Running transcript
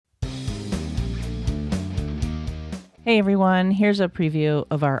Hey everyone, here's a preview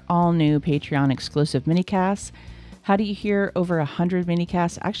of our all-new Patreon exclusive minicasts. How do you hear over 100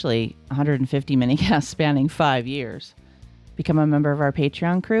 minicasts, actually 150 minicasts spanning 5 years? Become a member of our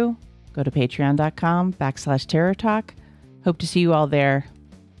Patreon crew. Go to patreon.com/Terror Talk. Hope to see you all there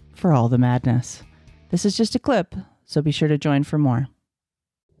for all the madness. This is just a clip, so be sure to join for more.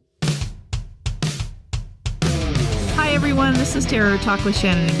 Hi everyone, this is Terror Talk with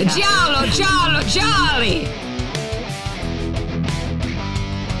Shannon and Kat. Giallo, giallo, jolly!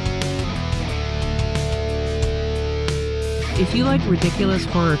 If you like ridiculous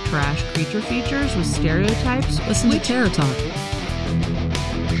horror trash creature features with stereotypes, Listen to Terror Talk.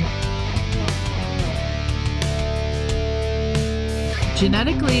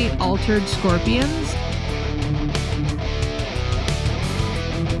 genetically altered scorpions,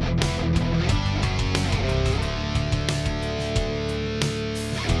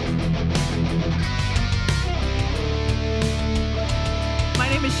 my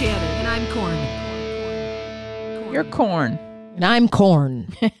name is Shannon. And I'm Corn. You're Corn. And I'm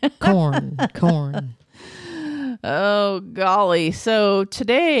Corn. Corn. Oh, golly. So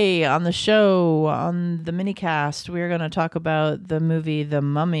today on the show, on the minicast, we're going to talk about the movie The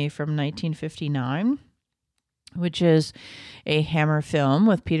Mummy from 1959, which is a Hammer film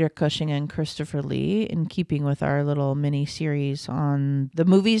with Peter Cushing and Christopher Lee, in keeping with our little mini series on the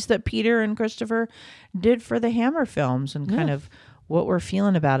movies that Peter and Christopher did for the Hammer films and kind of what we're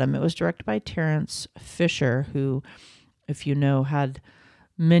feeling about them. It was directed by Terrence Fisher, who, if you know, had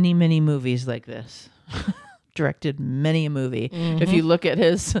many, many movies like this. Directed many a movie. Mm-hmm. If you look at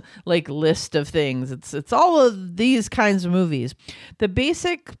his list of things, it's all of these kinds of movies. The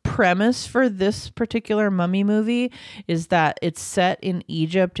basic premise for this particular Mummy movie is that it's set in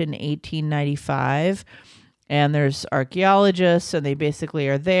Egypt in 1895, and there's archaeologists, and they basically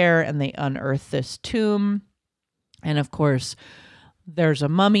are there, and they unearth this tomb, and of course there's a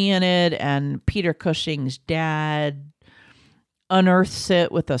mummy in it, and Peter Cushing's dad unearths it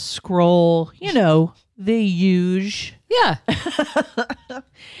with a scroll, the huge. Yeah.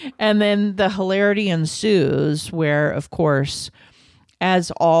 And then the hilarity ensues where, of course,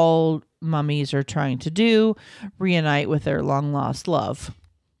 as all mummies are trying to do, reunite with their long-lost love.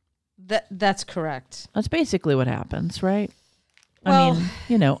 That's correct. That's basically what happens, right? Well,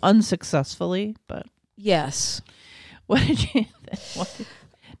 I mean, unsuccessfully, but... Yes. What did you think?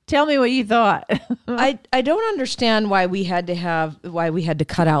 Tell me what you thought. I don't understand why we had to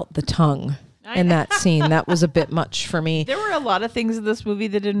cut out the tongue in that scene. That was a bit much for me. There were a lot of things in this movie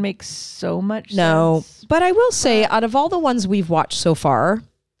that didn't make so much sense. But I will say, out of all the ones we've watched so far,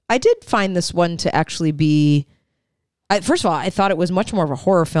 I did find this one to actually be... first of all, I thought it was much more of a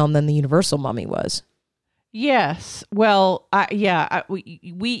horror film than the Universal Mummy was. Yes. Well,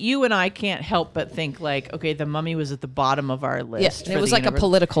 you and I can't help but think okay, The Mummy was at the bottom of our list. Yeah, it was like a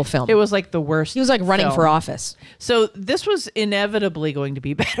political film. It was like the worst. He was like running film for office. So this was inevitably going to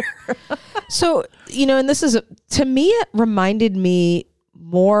be better. So, and this is, to me, it reminded me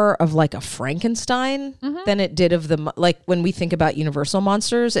more of like a Frankenstein than it did of when we think about Universal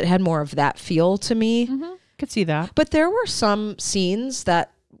monsters, it had more of that feel to me. Could see that. But there were some scenes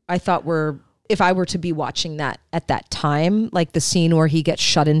that I thought were, if I were to be watching that at that time, like the scene where he gets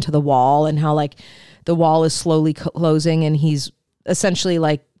shut into the wall and how the wall is slowly closing and he's essentially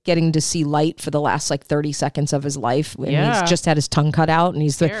getting to see light for the last 30 seconds of his life when he's just had his tongue cut out and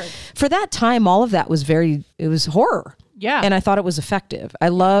he's for that time, all of that was it was horror. Yeah. And I thought it was effective.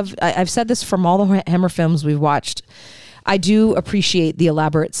 I've said this from all the Hammer films we've watched. I do appreciate the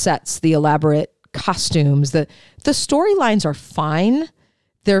elaborate sets, the elaborate costumes. The storylines are fine.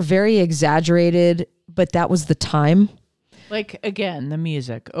 They're very exaggerated, but that was the time. Again, the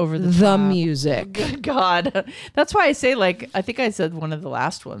music over the top. Music. Good God. That's why I say, I think I said one of the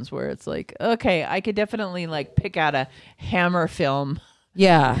last ones where it's okay, I could definitely pick out a Hammer film.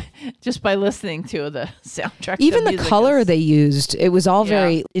 Yeah. Just by listening to the soundtrack. Even the color they used, it was all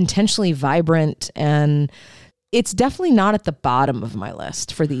very intentionally vibrant, and it's definitely not at the bottom of my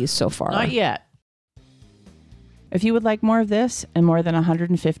list for these so far. Not yet. If you would like more of this and more than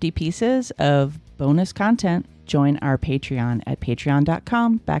 150 pieces of bonus content, join our Patreon at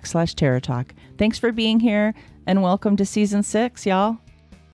patreon.com/Terror Talk. Thanks for being here and welcome to season 6, y'all.